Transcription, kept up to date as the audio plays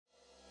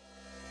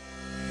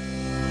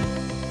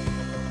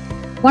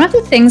One of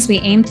the things we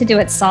aim to do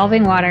at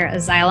Solving Water, a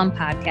Xylem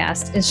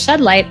podcast, is shed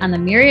light on the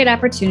myriad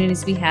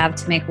opportunities we have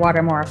to make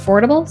water more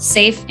affordable,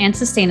 safe, and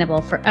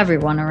sustainable for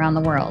everyone around the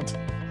world.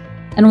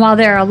 And while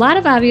there are a lot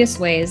of obvious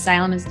ways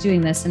Xylem is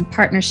doing this in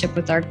partnership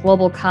with our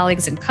global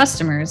colleagues and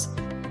customers,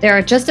 there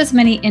are just as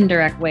many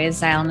indirect ways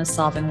Xylem is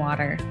solving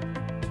water.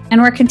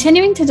 And we're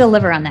continuing to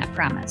deliver on that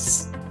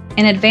promise.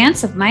 In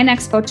advance of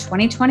MineExpo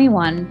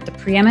 2021, the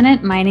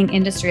preeminent mining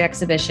industry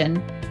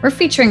exhibition, we're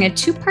featuring a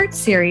two-part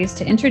series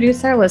to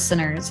introduce our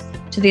listeners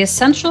to the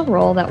essential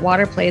role that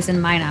water plays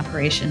in mine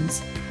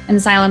operations and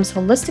Xylem's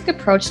holistic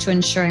approach to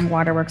ensuring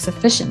water works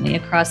efficiently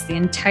across the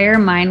entire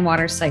mine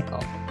water cycle.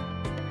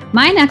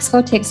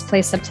 MineExpo takes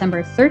place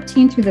September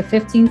 13th through the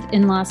 15th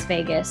in Las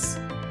Vegas.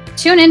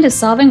 Tune in to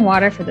Solving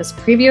Water for this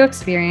preview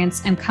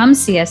experience and come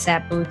see us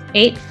at booth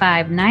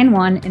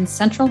 8591 in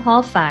Central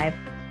Hall 5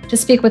 to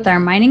speak with our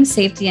Mining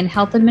Safety and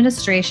Health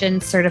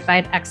Administration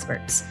certified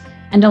experts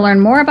and to learn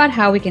more about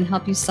how we can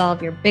help you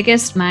solve your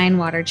biggest mine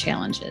water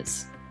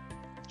challenges.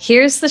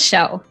 Here's the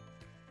show.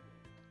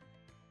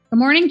 Good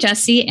morning,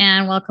 Jesse,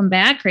 and welcome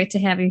back. Great to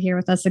have you here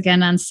with us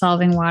again on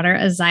Solving Water,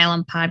 a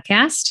Xylem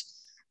podcast.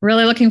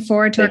 Really looking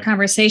forward to our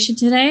conversation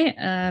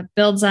today.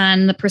 Builds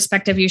on the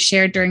perspective you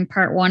shared during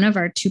part one of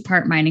our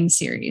two-part mining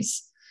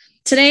series.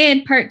 Today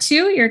in part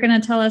two, you're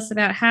going to tell us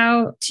about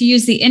how to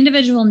use the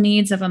individual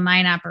needs of a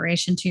mine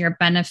operation to your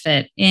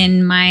benefit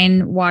in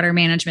mine water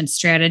management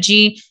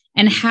strategy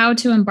and how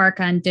to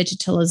embark on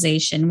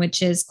digitalization,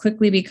 which is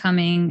quickly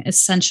becoming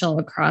essential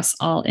across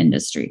all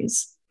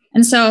industries.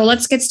 And so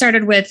let's get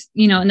started with,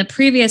 in the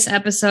previous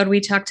episode, we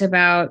talked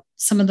about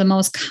some of the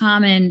most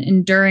common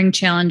enduring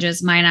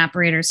challenges mine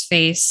operators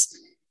face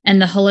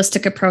and the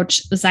holistic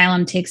approach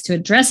Xylem takes to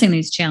addressing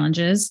these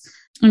challenges,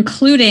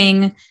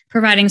 including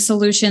providing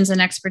solutions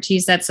and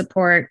expertise that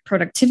support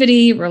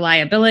productivity,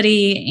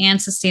 reliability, and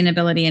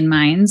sustainability in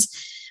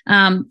mines.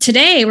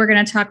 Today, we're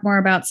going to talk more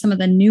about some of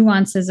the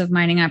nuances of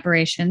mining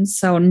operations.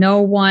 So no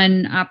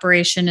one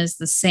operation is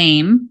the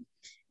same,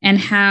 and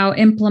how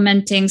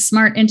implementing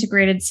smart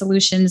integrated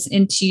solutions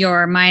into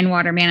your mine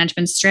water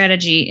management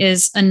strategy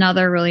is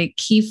another really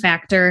key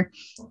factor.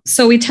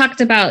 So we talked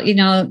about,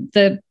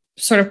 the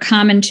sort of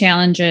common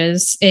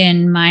challenges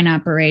in mine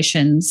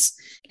operations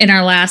in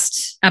our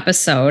last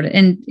episode.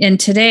 And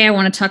today I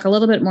want to talk a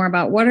little bit more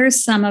about what are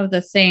some of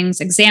the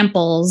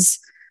examples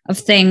of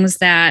things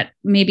that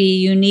may be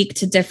unique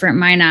to different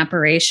mine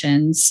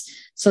operations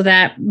so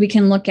that we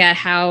can look at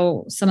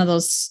how some of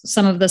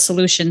the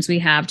solutions we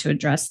have to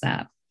address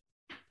that.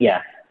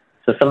 Yeah.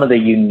 So some of the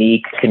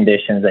unique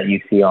conditions that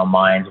you see on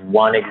mines,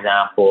 one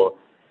example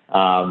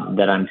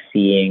that I'm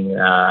seeing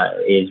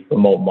is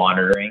remote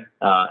monitoring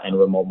and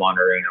remote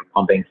monitoring of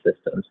pumping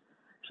systems.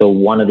 So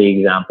one of the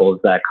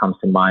examples that comes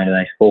to mind, and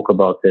I spoke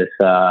about this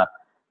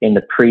in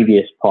the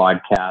previous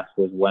podcast,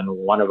 was when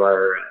one of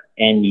our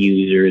end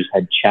users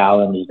had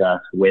challenged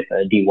us with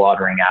a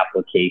dewatering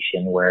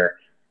application where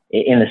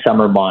in the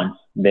summer months,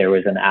 there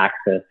was an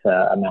excess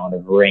amount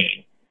of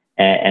rain.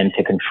 And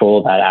to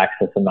control that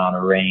excess amount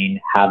of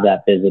rain, have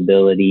that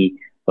visibility,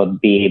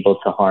 but be able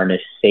to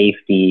harness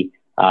safety,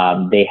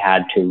 they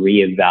had to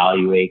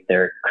reevaluate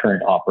their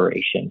current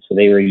operation. So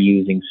they were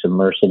using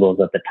submersibles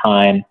at the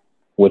time,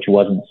 which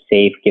wasn't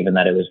safe given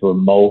that it was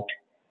remote,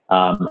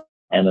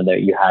 and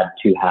that you had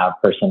to have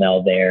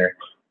personnel there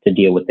to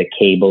deal with the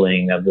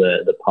cabling of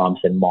the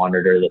pumps and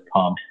monitor the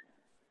pumps.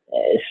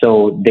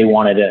 So they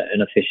wanted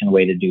an efficient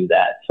way to do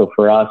that. So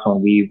for us,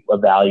 when we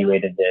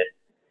evaluated this,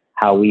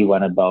 how we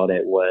went about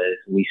it was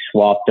we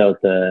swapped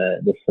out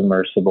the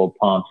submersible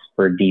pumps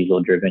for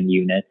diesel-driven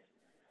units.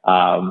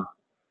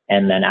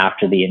 And then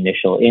after the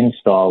initial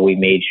install, we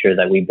made sure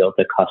that we built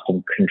a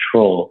custom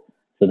control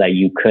so that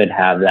you could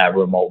have that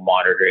remote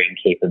monitoring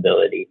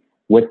capability.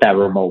 With that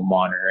remote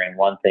monitoring,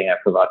 one thing I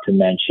forgot to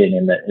mention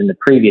in the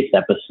previous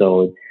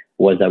episode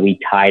was that we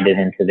tied it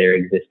into their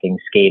existing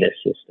SCADA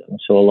system.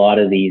 So a lot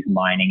of these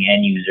mining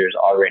end users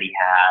already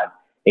have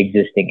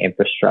existing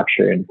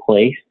infrastructure in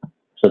place.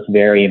 So it's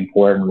very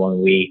important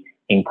when we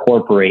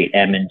incorporate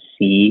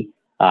M&C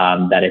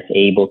that it's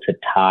able to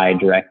tie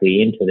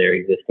directly into their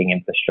existing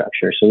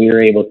infrastructure. So we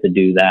were able to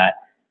do that,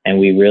 and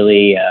we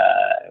really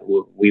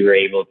we were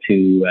able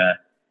to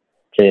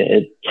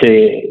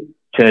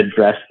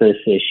address this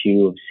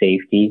issue of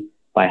safety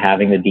by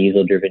having the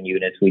diesel-driven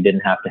units. We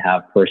didn't have to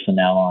have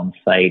personnel on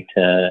site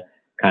to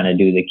kind of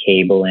do the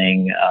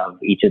cabling of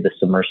each of the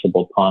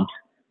submersible pumps.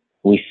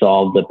 We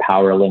solved the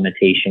power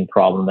limitation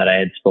problem that I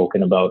had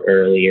spoken about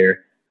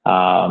earlier.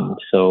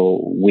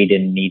 So we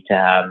didn't need to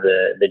have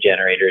the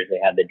generators. They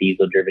had the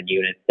diesel-driven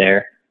units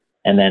there.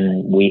 And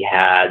then we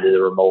had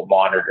the remote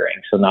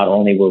monitoring. So not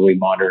only were we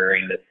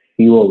monitoring the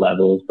fuel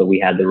levels, but we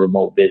had the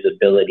remote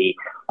visibility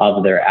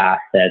of their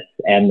assets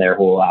and their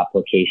whole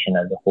application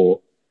as a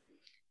whole.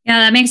 Yeah,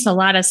 that makes a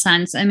lot of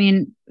sense. I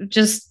mean,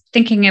 just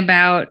thinking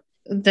about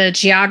the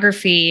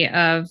geography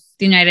of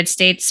the United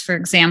States, for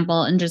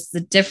example, and just the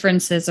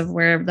differences of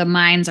where the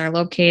mines are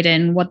located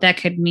and what that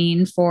could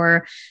mean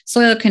for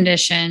soil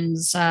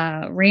conditions,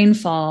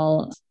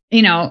 rainfall,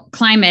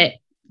 climate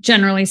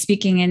generally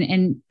speaking,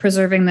 in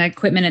preserving the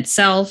equipment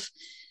itself.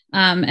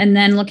 And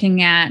then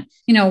looking at,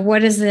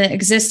 what is the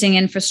existing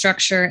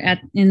infrastructure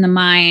in the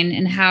mine,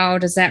 and how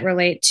does that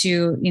relate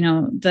to,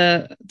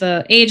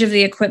 the age of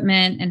the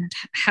equipment and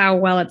how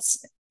well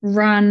it's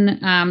run,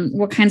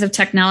 what kinds of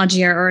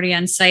technology are already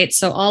on site.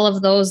 So all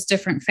of those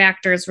different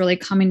factors really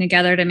coming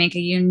together to make a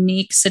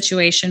unique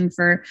situation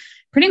for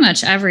pretty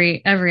much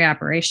every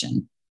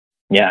operation.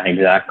 Yeah,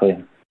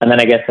 exactly. And then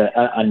I guess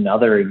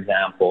another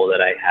example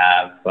that I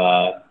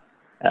have,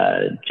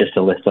 just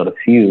to list out a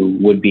few,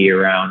 would be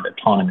around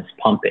autonomous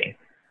pumping.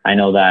 I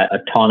know that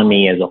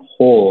autonomy as a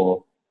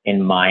whole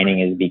in mining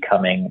is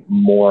becoming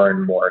more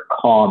and more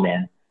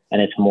common,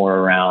 and it's more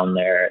around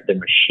the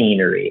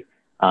machinery.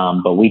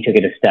 But we took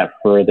it a step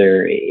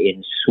further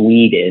in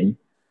Sweden,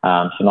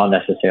 so not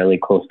necessarily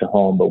close to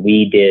home, but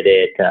we did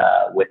it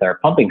with our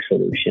pumping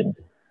solutions.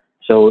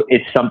 So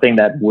it's something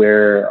that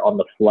we're on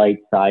the flight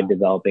side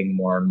developing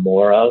more and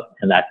more of,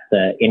 and that's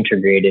the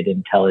integrated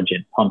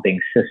intelligent pumping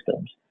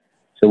systems.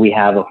 So we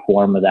have a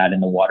form of that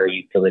in the water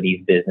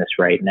utilities business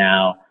right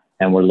now,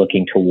 and we're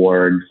looking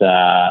towards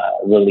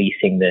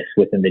releasing this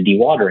within the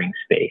dewatering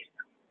space.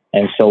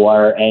 And so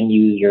our end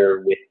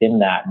user within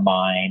that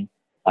mine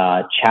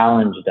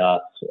challenged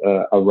us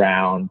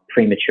around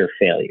premature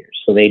failures.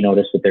 So they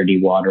noticed with their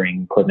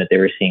dewatering equipment, they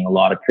were seeing a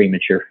lot of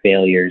premature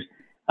failures,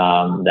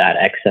 that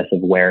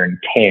excessive wear and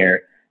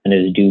tear, and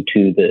it was due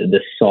to the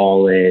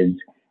solids.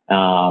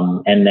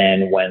 And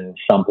then when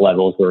sump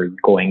levels were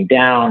going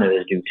down, it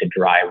was due to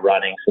dry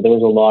running. So there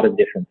was a lot of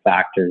different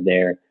factors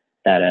there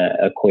that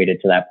equated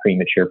to that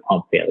premature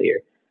pump failure.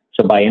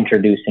 So by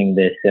introducing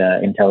this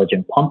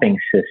intelligent pumping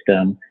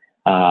system,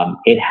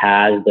 it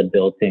has the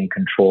built-in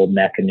control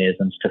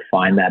mechanisms to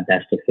find that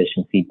best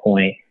efficiency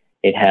point.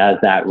 It has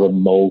that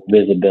remote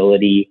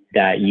visibility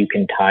that you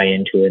can tie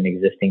into an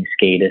existing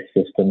SCADA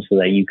system so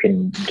that you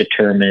can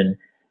determine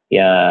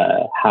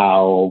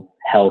how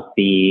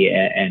healthy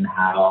and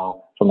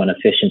how, from an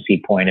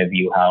efficiency point of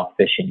view, how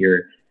efficient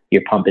your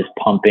pump is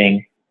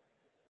pumping.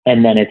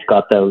 And then it's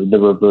got the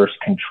reverse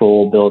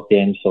control built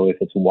in. So if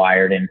it's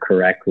wired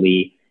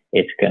incorrectly,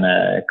 it's going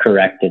to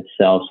correct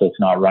itself so it's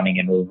not running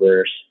in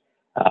reverse.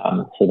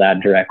 So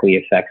that directly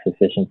affects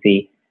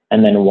efficiency.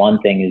 And then one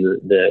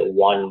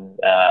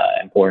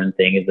important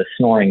thing is the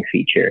snoring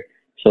feature.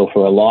 So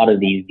for a lot of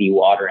these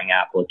dewatering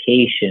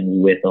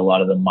applications with a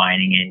lot of the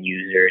mining end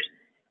users,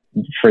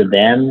 for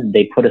them,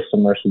 they put a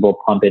submersible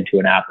pump into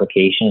an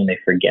application and they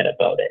forget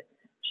about it.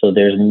 So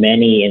there's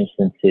many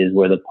instances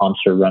where the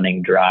pumps are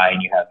running dry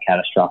and you have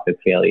catastrophic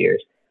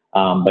failures.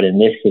 But in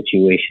this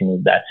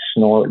situation,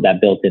 that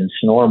built-in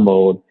snore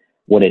mode,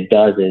 what it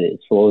does is it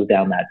slows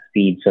down that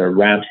speed, so it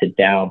ramps it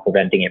down,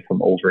 preventing it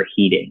from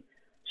overheating.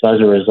 So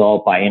as a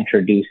result, by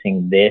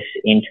introducing this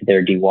into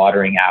their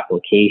dewatering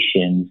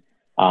applications,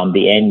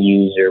 the end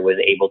user was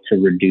able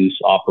to reduce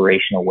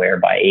operational wear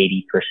by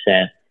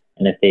 80%.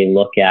 And if they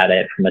look at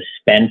it from a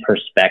spend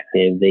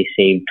perspective, they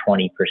save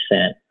 20%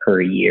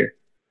 per year.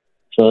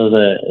 So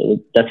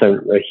that's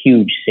a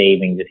huge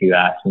savings, if you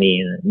ask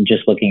me. And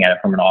just looking at it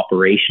from an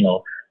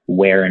operational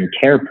wear and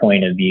tear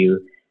point of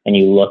view, and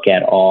you look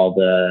at all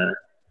the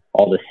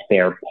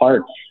spare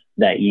parts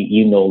that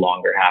you no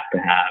longer have to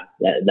have,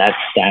 that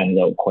stands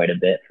out quite a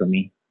bit for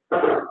me.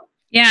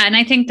 Yeah. And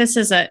I think this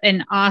is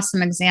an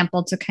awesome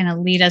example to kind of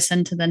lead us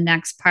into the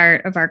next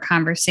part of our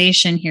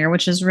conversation here,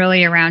 which is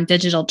really around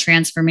digital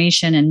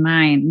transformation in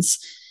mines.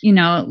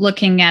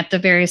 Looking at the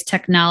various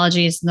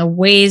technologies and the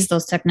ways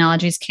those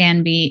technologies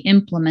can be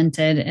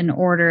implemented in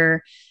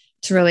order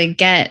to really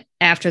get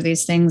after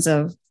these things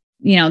of,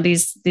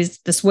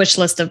 this wish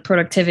list of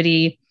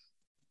productivity,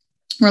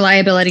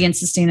 reliability, and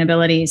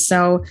sustainability.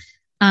 So,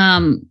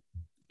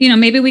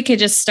 maybe we could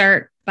just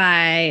start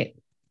by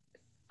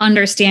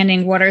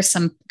understanding what are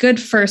some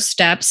good first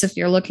steps if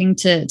you're looking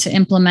to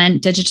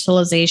implement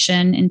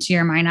digitalization into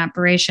your mine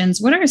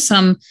operations. What are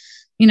some,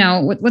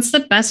 what's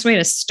the best way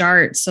to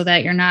start so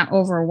that you're not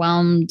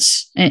overwhelmed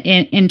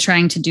in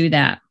trying to do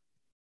that?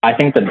 I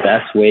think the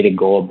best way to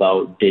go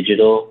about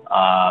digital,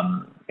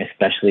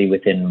 especially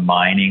within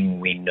mining,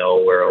 we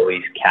know we're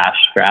always cash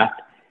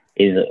strapped,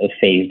 is a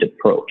phased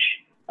approach.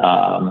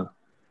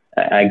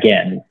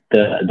 Again,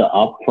 the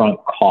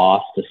upfront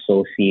cost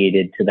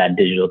associated to that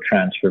digital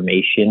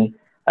transformation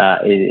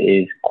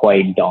is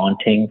quite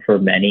daunting for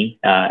many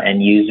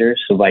end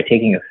users. So by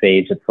taking a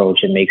phased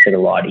approach, it makes it a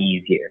lot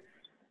easier.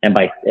 And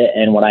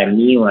what I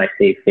mean when I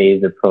say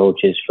phased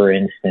approach is, for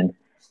instance,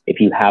 if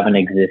you have an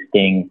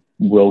existing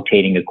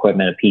rotating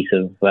equipment, a piece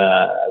of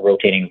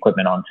rotating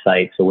equipment on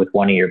site, so with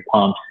one of your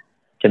pumps,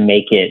 to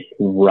make it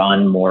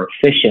run more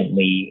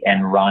efficiently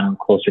and run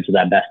closer to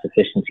that best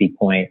efficiency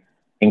point,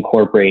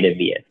 incorporate a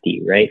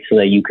VFD, right? So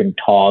that you can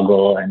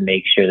toggle and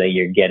make sure that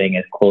you're getting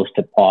as close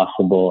to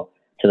possible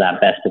to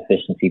that best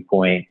efficiency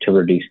point to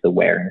reduce the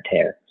wear and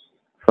tear.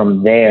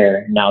 From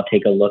there, now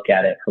take a look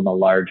at it from a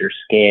larger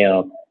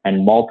scale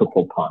and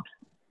multiple pumps.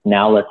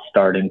 Now let's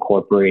start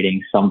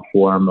incorporating some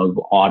form of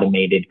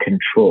automated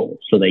control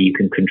so that you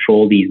can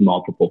control these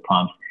multiple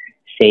pumps,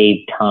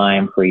 save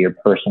time for your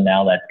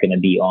personnel that's going to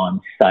be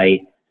on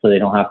site, so they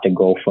don't have to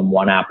go from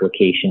one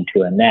application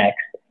to the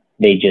next.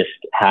 They just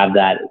have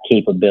that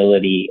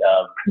capability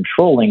of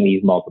controlling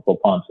these multiple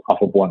pumps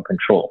off of one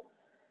control.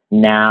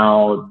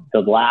 Now,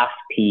 the last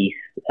piece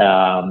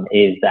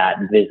is that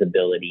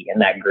visibility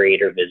and that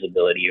greater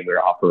visibility of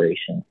your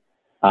operation.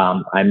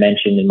 I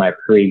mentioned in my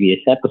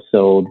previous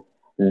episode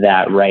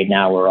that right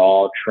now we're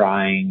all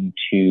trying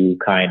to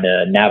kind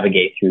of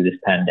navigate through this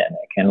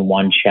pandemic. And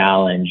one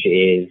challenge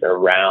is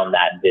around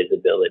that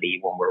visibility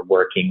when we're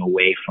working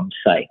away from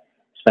site,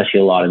 especially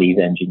a lot of these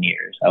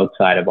engineers.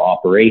 Outside of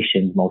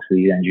operations, most of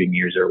these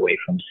engineers are away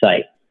from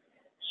site.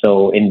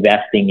 So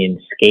investing in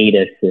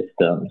SCADA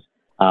systems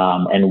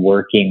and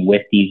working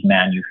with these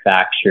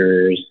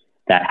manufacturers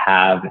that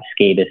have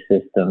SCADA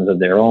systems of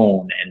their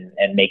own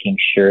and making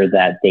sure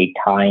that they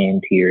tie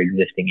into your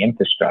existing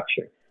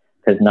infrastructure.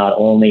 Because not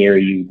only are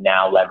you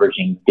now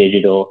leveraging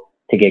digital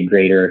to get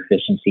greater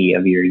efficiency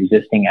of your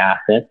existing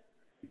assets,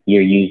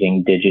 you're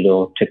using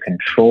digital to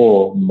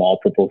control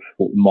multiple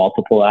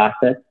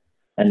assets,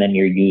 and then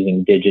you're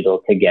using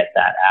digital to get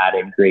that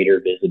added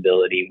greater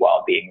visibility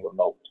while being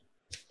remote.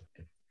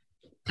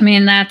 I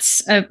mean, I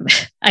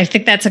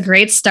think that's a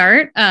great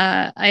start.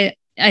 I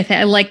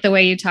like the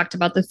way you talked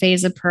about the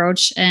phase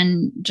approach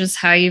and just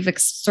how you've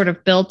sort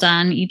of built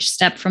on each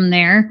step from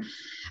there.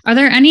 Are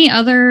there any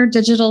other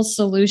digital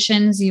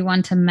solutions you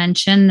want to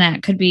mention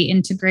that could be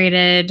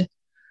integrated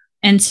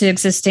into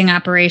existing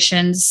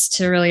operations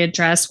to really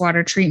address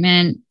water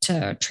treatment,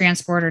 to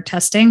transport or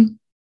testing?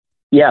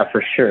 Yeah,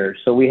 for sure.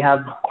 So we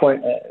have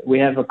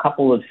a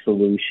couple of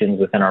solutions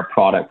within our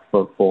product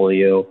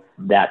portfolio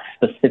that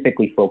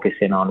specifically focus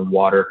in on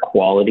water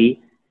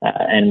quality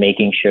and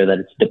making sure that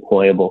it's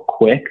deployable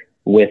quick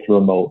with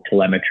remote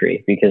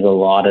telemetry, because a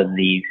lot of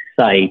these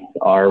sites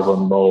are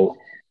remote.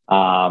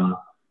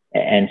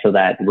 And so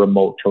that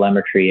remote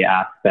telemetry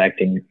aspect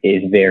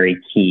is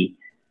very key.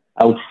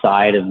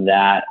 Outside of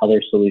that,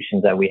 other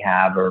solutions that we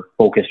have are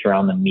focused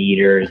around the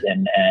meters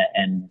and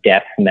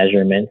depth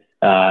measurements.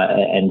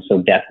 And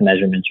so depth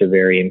measurements are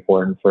very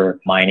important for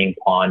mining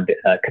pond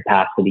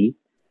capacity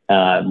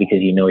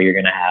because you're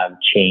going to have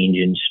change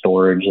in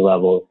storage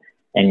levels.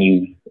 And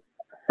you've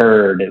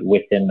heard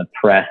within the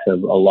press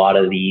of a lot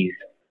of these,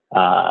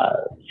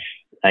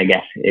 I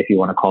guess, if you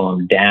want to call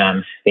them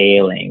dams,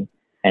 failing.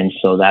 And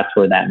so that's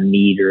where that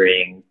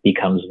metering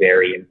becomes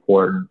very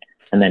important,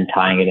 and then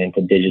tying it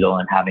into digital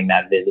and having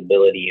that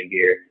visibility of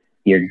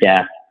your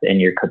depth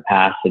and your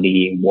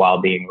capacity while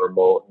being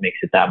remote makes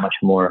it that much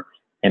more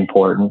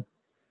important.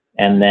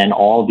 And then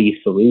all these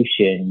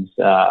solutions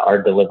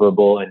are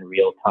deliverable in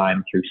real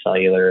time through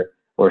cellular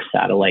or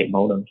satellite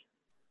modems.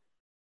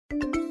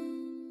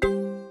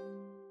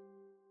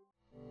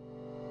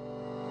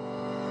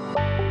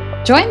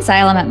 Join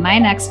Xylem at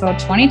MineExpo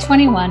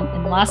 2021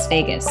 in Las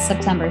Vegas,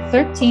 September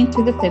 13th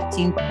through the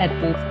 15th at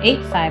booth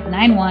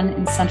 8591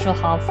 in Central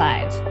Hall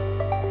 5.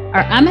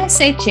 Our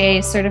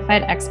MSHA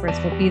certified experts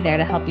will be there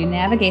to help you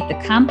navigate the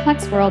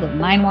complex world of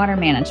mine water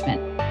management,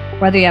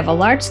 whether you have a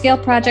large-scale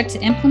project to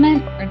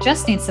implement or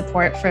just need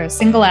support for a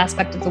single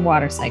aspect of the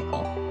water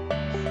cycle.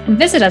 And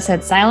visit us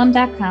at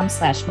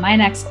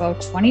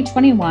xylem.com/MineExpo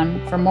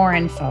 2021 for more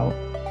info.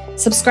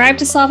 Subscribe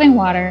to Solving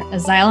Water, a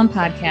Xylem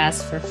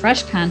podcast for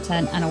fresh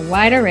content on a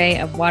wide array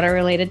of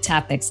water-related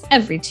topics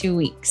every 2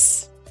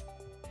 weeks.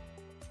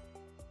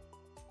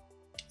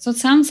 So it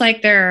sounds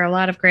like there are a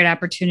lot of great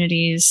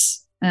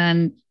opportunities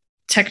and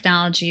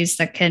technologies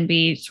that can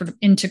be sort of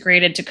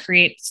integrated to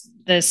create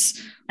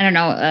this,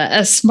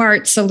 a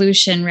smart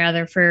solution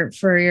rather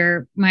for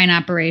your mine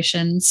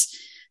operations.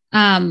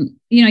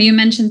 You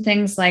mentioned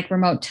things like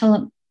remote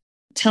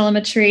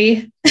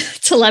telemetry,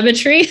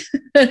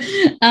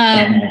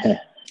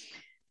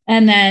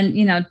 and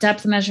then,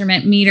 depth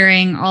measurement,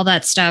 metering, all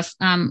that stuff.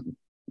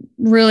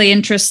 Really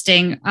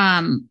interesting.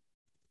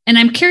 And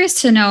I'm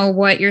curious to know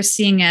what you're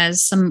seeing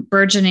as some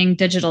burgeoning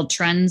digital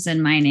trends in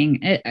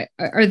mining.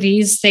 Are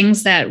these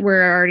things that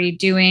we're already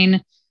doing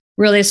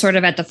really sort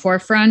of at the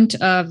forefront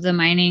of the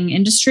mining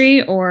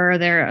industry, or are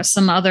there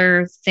some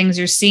other things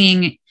you're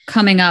seeing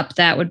coming up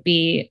that would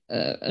be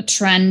a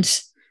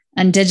trend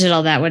and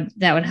digital that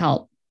would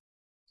help?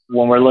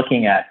 When we're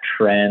looking at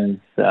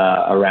trends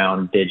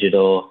around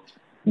digital,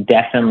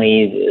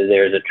 definitely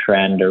there's a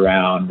trend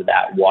around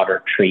that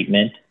water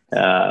treatment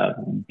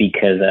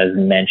because, as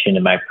mentioned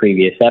in my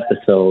previous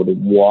episode,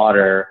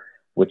 water,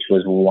 which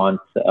was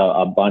once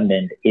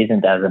abundant,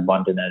 isn't as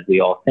abundant as we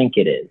all think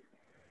it is.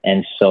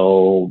 And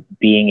so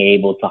being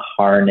able to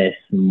harness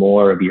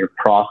more of your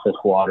process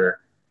water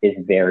is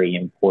very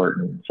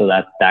important. So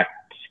that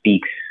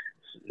speaks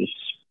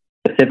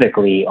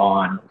specifically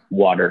on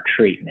water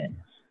treatment.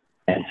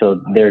 And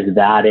so there's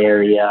that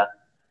area.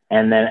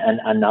 And then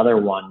another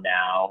one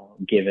now,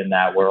 given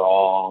that we're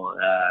all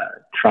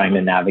trying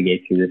to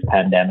navigate through this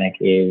pandemic,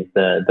 is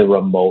the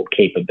remote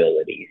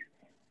capabilities.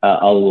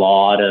 A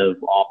lot of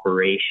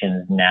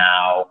operations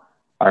now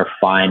are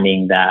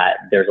finding that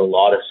there's a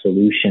lot of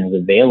solutions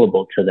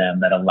available to them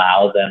that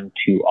allow them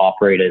to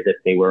operate as if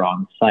they were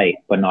on site,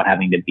 but not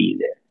having to be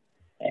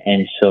there.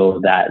 And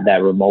so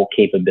that remote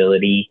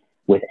capability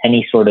with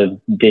any sort of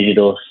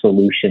digital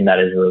solution that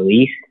is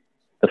released,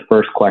 the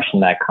first question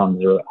that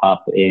comes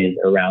up is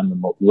around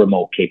the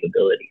remote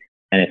capabilities,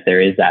 and if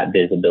there is that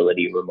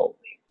visibility remotely.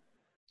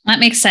 That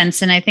makes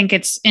sense. And I think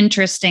it's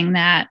interesting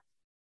that,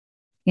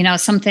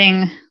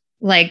 something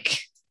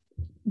like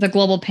the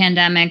global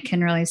pandemic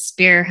can really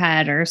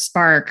spearhead or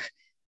spark,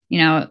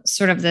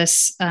 sort of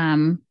this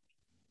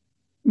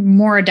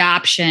more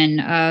adoption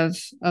of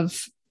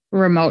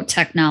remote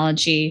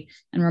technology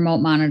and remote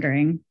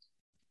monitoring.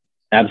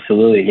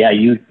 Absolutely. Yeah.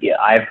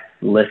 I've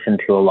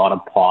listened to a lot of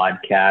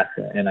podcasts,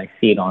 and I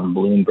see it on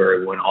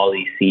Bloomberg when all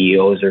these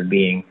CEOs are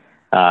being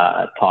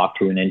talked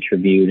to and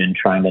interviewed and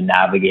trying to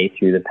navigate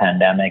through the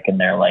pandemic. And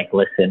they're like,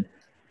 listen,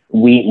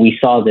 we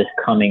saw this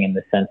coming in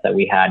the sense that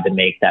we had to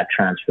make that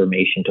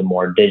transformation to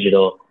more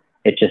digital.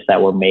 It's just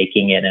that we're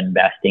making it,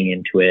 investing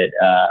into it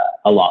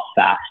a lot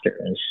faster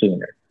and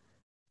sooner.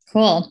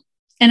 Cool.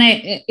 And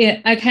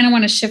I kind of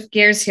want to shift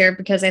gears here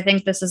because I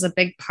think this is a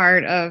big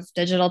part of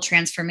digital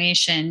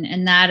transformation,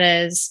 and that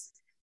is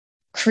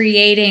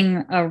creating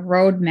a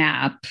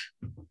roadmap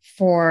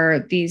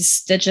for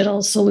these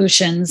digital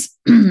solutions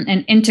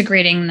and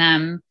integrating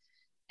them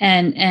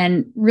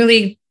and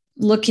really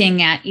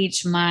looking at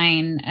each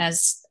mine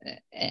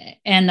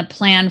and the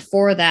plan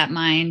for that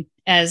mine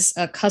as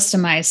a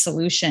customized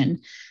solution.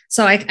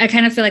 So I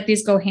kind of feel like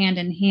these go hand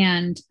in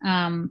hand.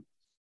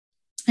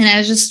 And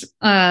I just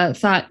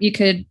thought you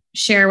could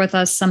share with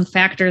us some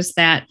factors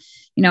that,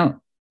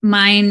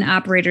 mine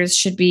operators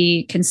should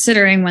be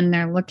considering when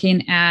they're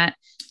looking at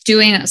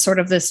doing sort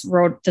of this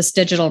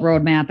digital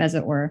roadmap, as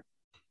it were.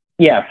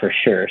 Yeah, for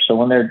sure. So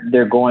when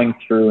they're going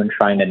through and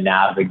trying to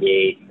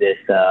navigate this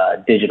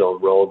digital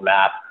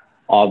roadmap,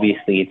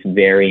 obviously it's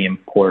very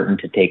important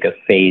to take a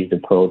phased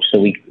approach. So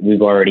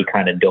we've already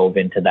kind of dove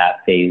into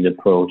that phased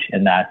approach,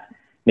 and that's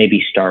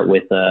maybe start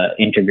with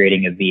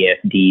integrating a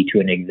VFD to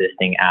an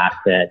existing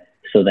asset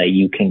so that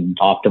you can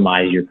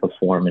optimize your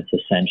performance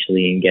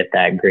essentially and get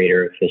that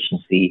greater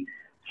efficiency.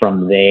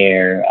 From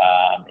there,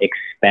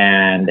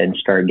 expand and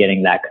start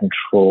getting that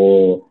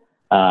control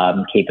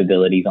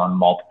capabilities on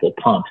multiple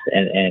pumps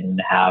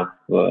and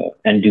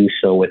do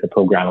so with a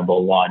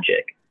programmable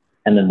logic.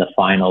 And then the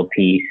final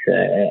piece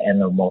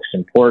and the most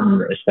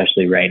important,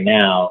 especially right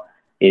now,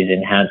 is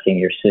enhancing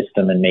your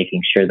system and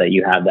making sure that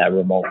you have that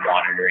remote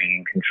monitoring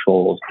and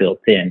controls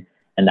built in,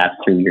 and that's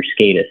through your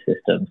SCADA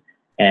systems.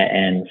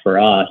 And for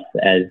us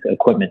as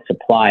equipment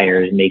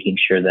suppliers, making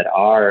sure that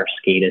our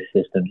SCADA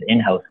systems,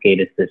 in-house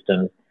SCADA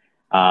systems,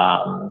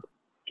 are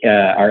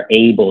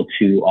able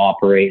to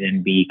operate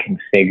and be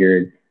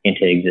configured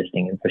into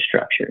existing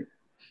infrastructure.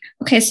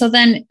 Okay, so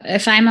then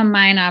if I'm a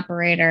mine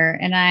operator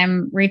and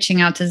I'm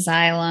reaching out to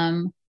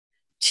Xylem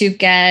to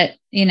get,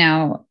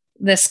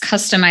 this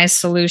customized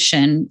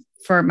solution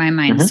for my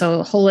mine. Mm-hmm.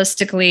 So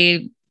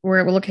holistically,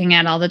 we're looking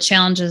at all the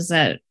challenges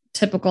that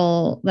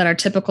are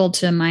typical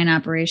to mine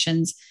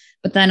operations,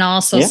 but then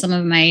also some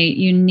of my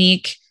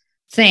unique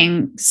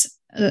things,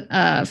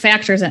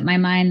 factors at my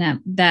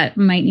mine that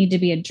might need to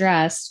be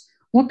addressed.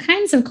 What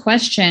kinds of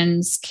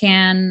questions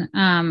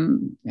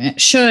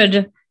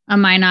should a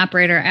mine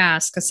operator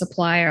ask a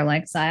supplier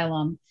like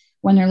Xylem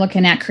when they're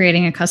looking at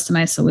creating a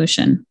customized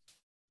solution?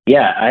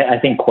 Yeah, I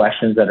think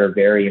questions that are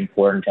very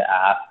important to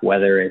ask,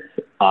 whether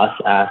it's us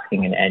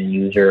asking an end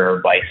user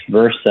or vice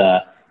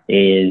versa,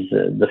 is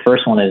the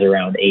first one is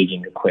around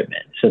aging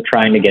equipment. So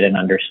trying to get an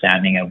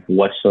understanding of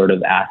what sort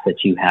of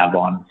assets you have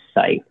on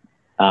site.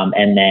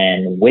 And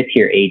then with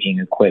your aging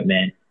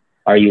equipment,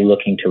 are you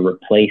looking to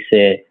replace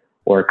it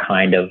or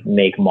kind of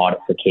make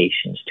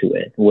modifications to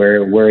it?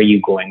 Where are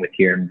you going with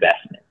your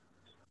investment?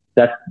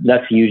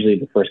 That's usually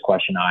the first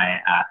question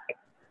I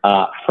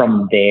ask.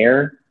 From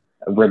there,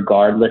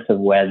 regardless of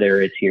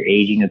whether it's your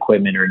aging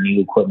equipment or new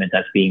equipment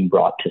that's being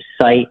brought to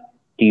site,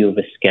 do you have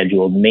a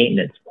scheduled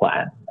maintenance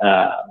plan?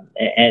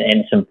 And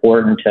it's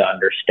important to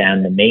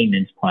understand the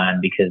maintenance plan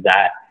because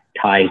that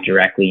ties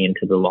directly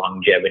into the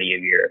longevity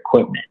of your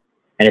equipment.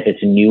 And if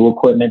it's new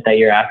equipment that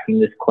you're asking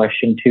this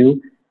question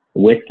to,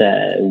 with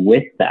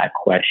that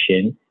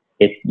question,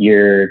 if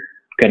you're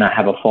going to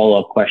have a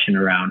follow-up question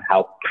around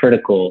how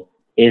critical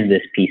is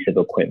this piece of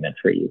equipment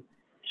for you.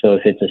 So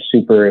if it's a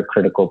super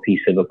critical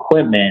piece of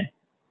equipment,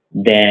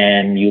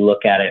 then you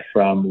look at it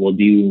from,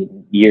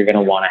 you're going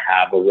to want to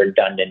have a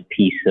redundant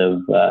piece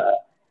of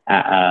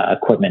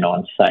equipment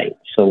on site.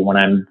 So when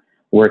I'm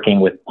working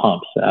with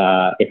pumps,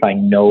 if I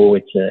know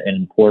it's an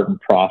important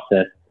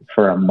process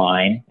for a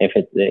mine, if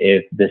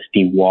this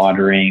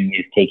dewatering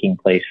is taking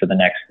place for the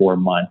next 4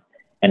 months,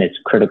 and it's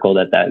critical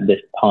that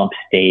this pump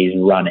stays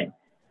running,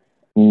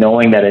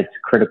 knowing that it's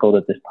critical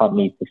that this pump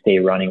needs to stay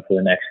running for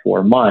the next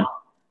 4 months,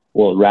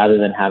 well, rather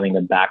than having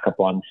a backup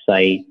on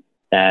site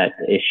that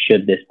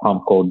should this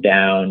pump go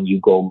down, you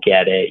go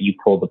get it, you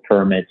pull the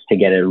permits to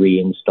get it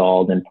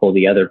reinstalled and pull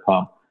the other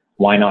pump,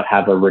 why not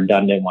have a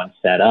redundant one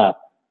set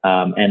up?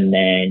 And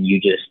then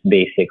you just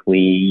basically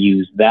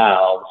use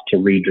valves to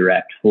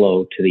redirect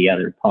flow to the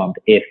other pump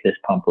if this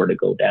pump were to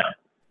go down.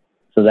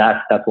 So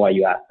that's why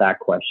you ask that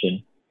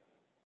question.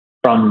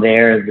 From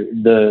there,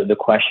 the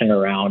question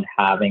around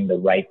having the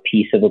right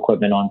piece of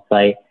equipment on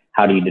site,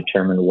 how do you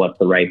determine what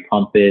the right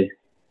pump is?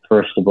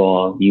 First of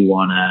all, you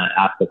want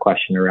to ask the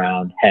question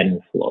around head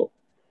and flow.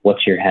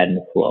 What's your head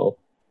and flow?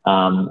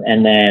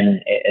 And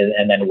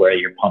then where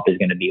your pump is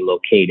going to be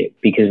located,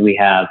 because we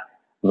have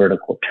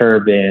vertical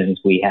turbines,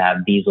 we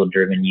have diesel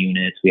driven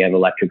units, we have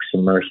electric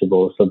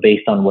submersibles. So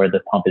based on where the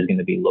pump is going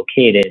to be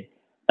located,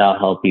 that'll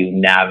help you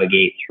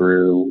navigate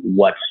through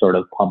what sort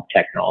of pump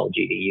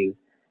technology to use.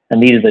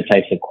 And these are the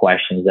types of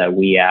questions that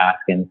we ask,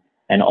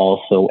 and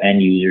also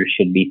end users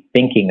should be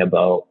thinking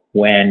about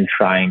when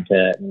trying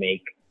to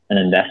make an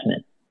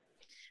investment.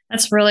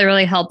 That's really,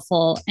 really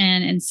helpful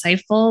and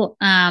insightful.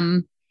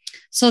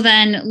 So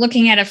then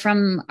looking at it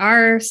from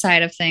our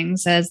side of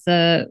things as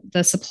the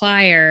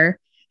supplier,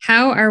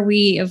 how are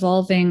we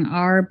evolving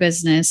our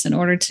business in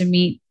order to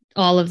meet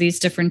all of these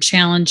different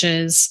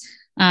challenges,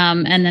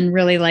 and then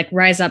really like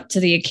rise up to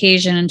the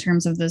occasion in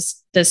terms of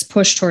this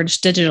push towards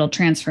digital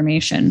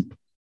transformation?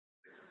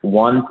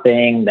 One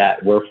thing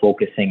that we're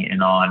focusing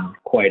in on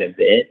quite a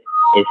bit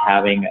is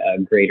having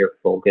a greater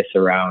focus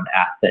around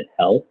asset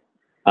health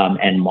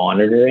and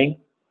monitoring,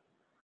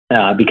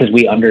 because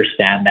we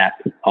understand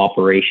that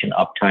operation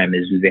uptime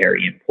is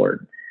very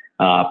important.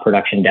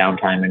 Production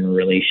downtime in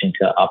relation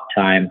to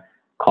uptime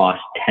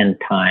costs 10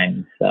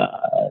 times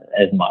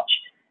as much.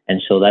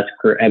 And so that's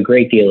a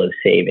great deal of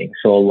savings.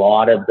 So a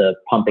lot of the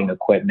pumping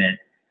equipment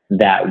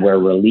that we're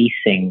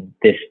releasing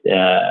this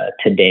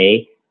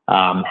today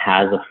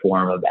has a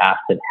form of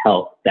asset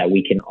health that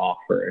we can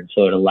offer. And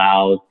so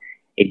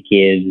it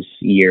gives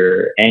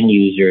your end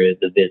user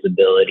the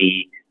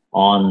visibility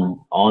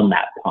on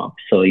that pump.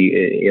 So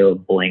it'll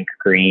blink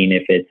green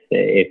if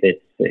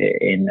it's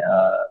in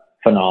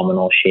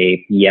phenomenal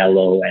shape,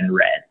 yellow and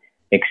red,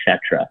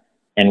 etc.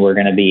 And we're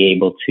going to be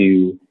able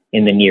to,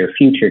 in the near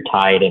future,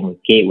 tie it in with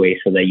Gateway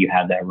so that you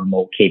have that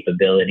remote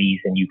capabilities,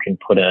 and you can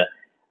put a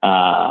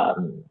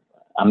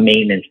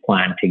maintenance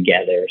plan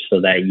together so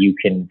that you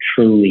can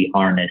truly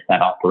harness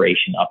that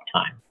operation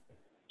uptime.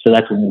 So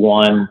that's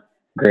one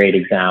great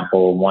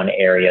example, one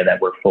area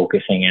that we're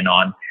focusing in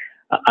on.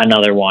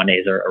 Another one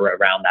is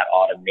around that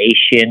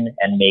automation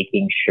and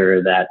making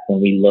sure that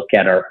when we look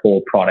at our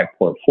whole product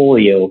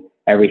portfolio,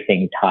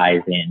 everything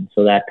ties in.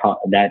 So that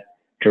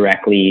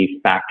directly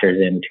factors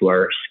into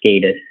our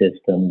SCADA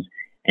systems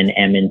and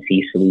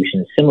MNC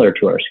solutions similar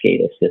to our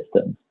SCADA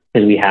systems.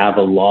 Because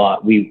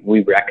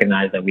we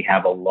recognize that we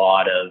have a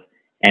lot of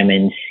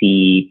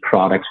MNC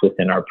products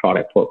within our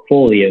product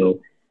portfolio.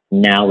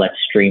 Now let's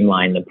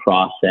streamline the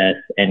process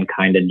and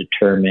kind of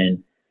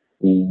determine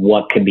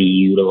what can be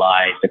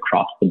utilized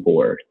across the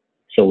board.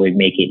 So we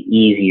make it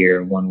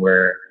easier when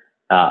we're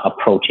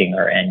approaching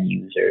our end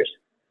users.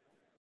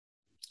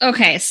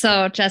 Okay,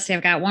 so Jesse,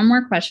 I've got one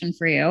more question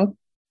for you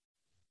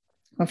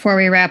before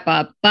we wrap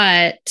up.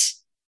 But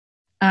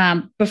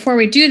before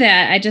we do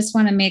that, I just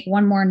want to make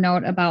one more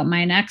note about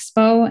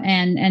MINExpo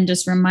and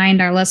just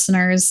remind our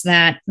listeners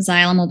that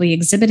Xylem will be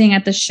exhibiting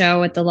at the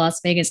show at the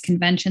Las Vegas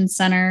Convention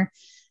Center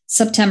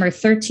September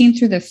 13th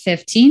through the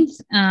 15th.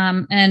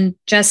 And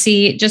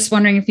Jesse, just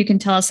wondering if you can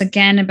tell us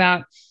again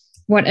about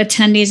what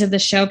attendees of the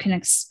show can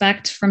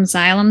expect from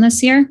Xylem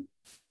this year.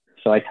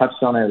 So I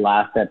touched on it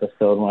last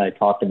episode when I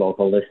talked about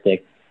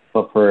holistic,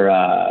 but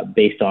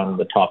based on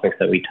the topics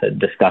that we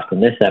discussed in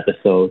this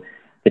episode,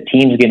 the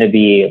team's going to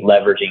be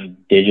leveraging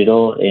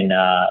digital in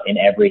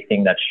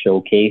everything that's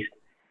showcased.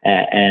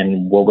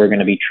 And what we're going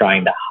to be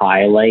trying to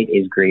highlight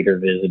is greater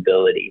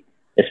visibility,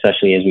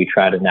 especially as we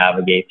try to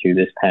navigate through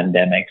this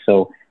pandemic.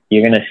 So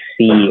you're going to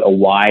see a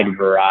wide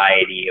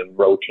variety of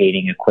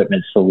rotating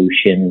equipment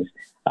solutions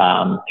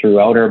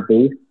throughout our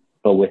booth,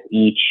 but with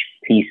each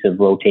piece of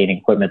rotating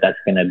equipment that's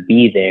going to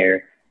be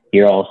there,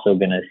 you're also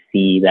going to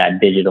see that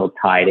digital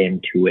tied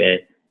into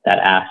it, that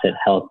asset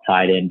health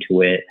tied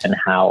into it, and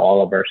how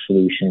all of our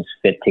solutions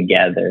fit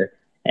together.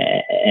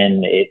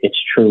 And it's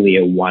truly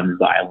a one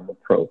Xylem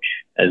approach,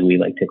 as we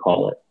like to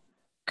call it.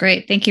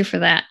 Great. Thank you for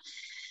that.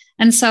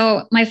 And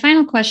so my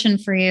final question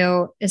for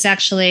you is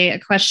actually a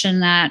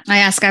question that I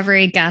ask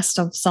every guest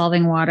of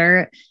Solving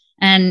Water,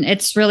 and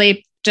it's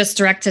really just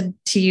directed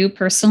to you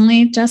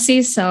personally,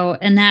 Jesse. So,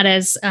 and that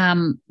is,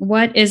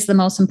 what is the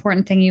most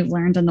important thing you've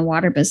learned in the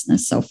water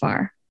business so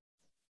far?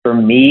 For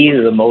me,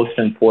 the most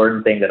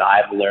important thing that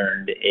I've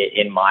learned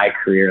in my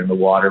career in the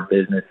water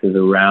business is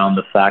around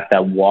the fact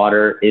that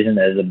water isn't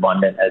as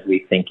abundant as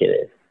we think it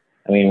is.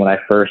 I mean, when I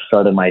first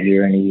started my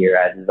journey here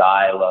at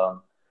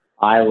Xylem,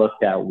 I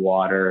looked at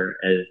water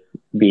as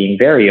being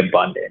very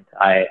abundant.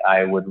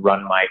 I would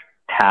run my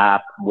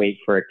tap, wait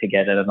for it to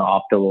get at an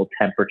optimal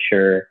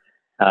temperature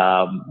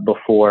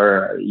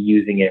before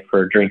using it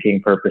for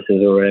drinking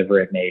purposes or whatever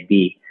it may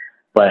be.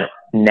 But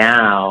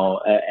now,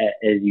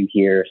 as you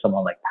hear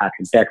someone like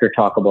Patrick Decker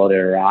talk about it,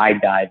 or I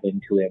dive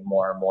into it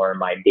more and more in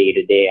my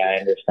day-to-day, I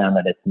understand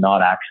that it's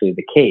not actually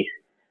the case.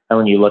 And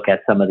when you look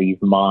at some of these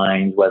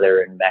mines,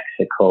 whether in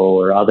Mexico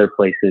or other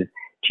places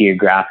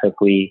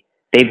geographically,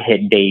 they've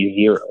hit day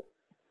zero.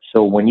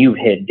 So when you've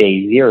hit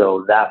day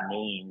zero, that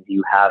means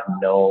you have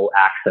no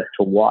access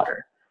to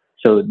water.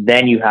 So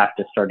then you have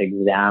to start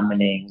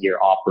examining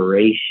your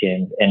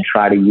operations and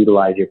try to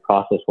utilize your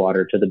process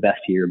water to the best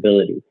of your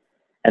ability.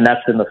 And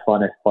that's been the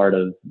funnest part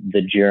of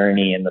the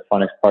journey, and the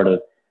funnest part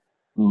of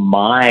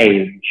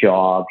my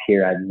job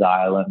here at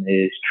Xylem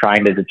is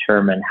trying to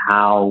determine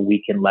how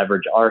we can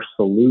leverage our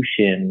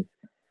solutions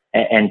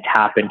and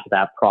tap into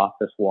that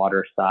process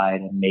water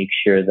side and make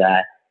sure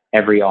that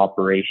every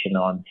operation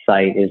on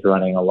site is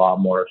running a lot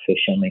more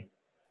efficiently.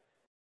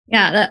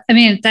 Yeah,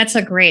 that's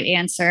a great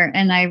answer,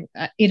 and I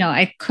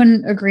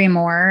couldn't agree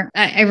more.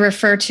 I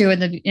refer to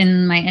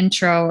in my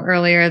intro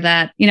earlier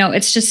that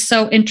it's just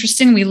so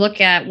interesting. We look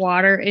at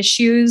water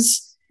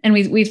issues, and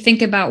we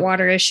think about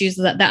water issues,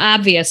 the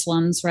obvious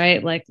ones,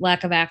 right? Like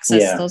lack of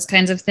access, those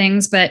kinds of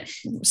things. But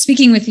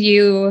speaking with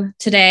you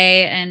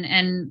today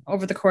and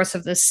over the course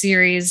of this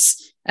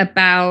series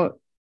about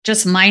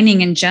just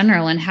mining in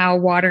general and how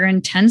water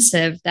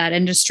intensive that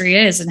industry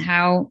is, and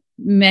how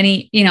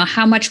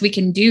much we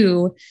can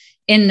do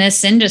in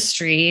this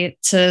industry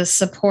to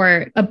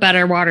support a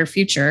better water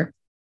future.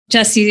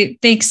 Jesse,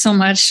 thanks so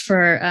much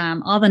for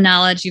all the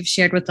knowledge you've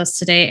shared with us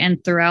today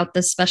and throughout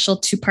this special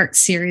 2-part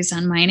series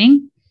on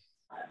mining.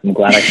 I'm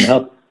glad I can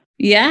help.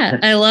 Yeah,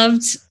 I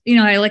loved,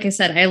 like I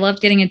said, I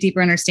loved getting a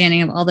deeper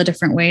understanding of all the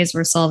different ways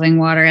we're solving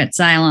water at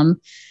Xylem.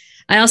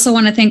 I also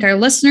want to thank our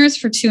listeners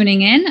for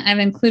tuning in. I've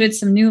included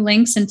some new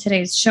links in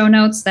today's show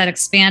notes that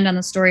expand on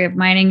the story of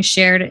mining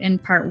shared in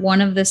part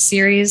 1 of this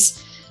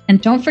series.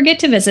 And don't forget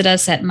to visit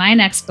us at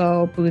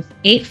MineExpo booth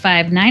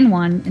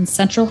 8591 in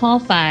Central Hall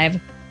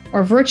 5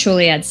 or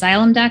virtually at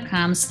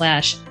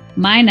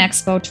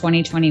xylem.com/MineExpo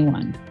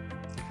 2021.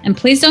 And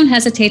please don't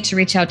hesitate to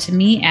reach out to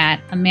me at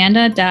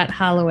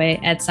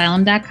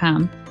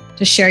amanda.holloway@xylem.com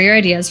to share your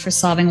ideas for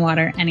solving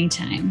water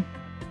anytime.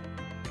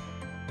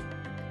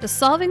 The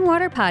Solving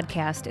Water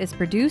podcast is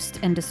produced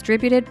and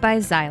distributed by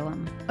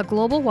Xylem, a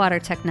global water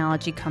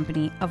technology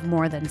company of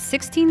more than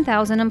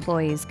 16,000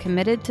 employees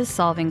committed to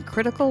solving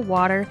critical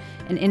water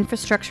and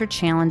infrastructure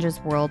challenges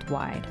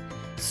worldwide.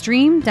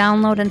 Stream,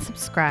 download, and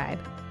subscribe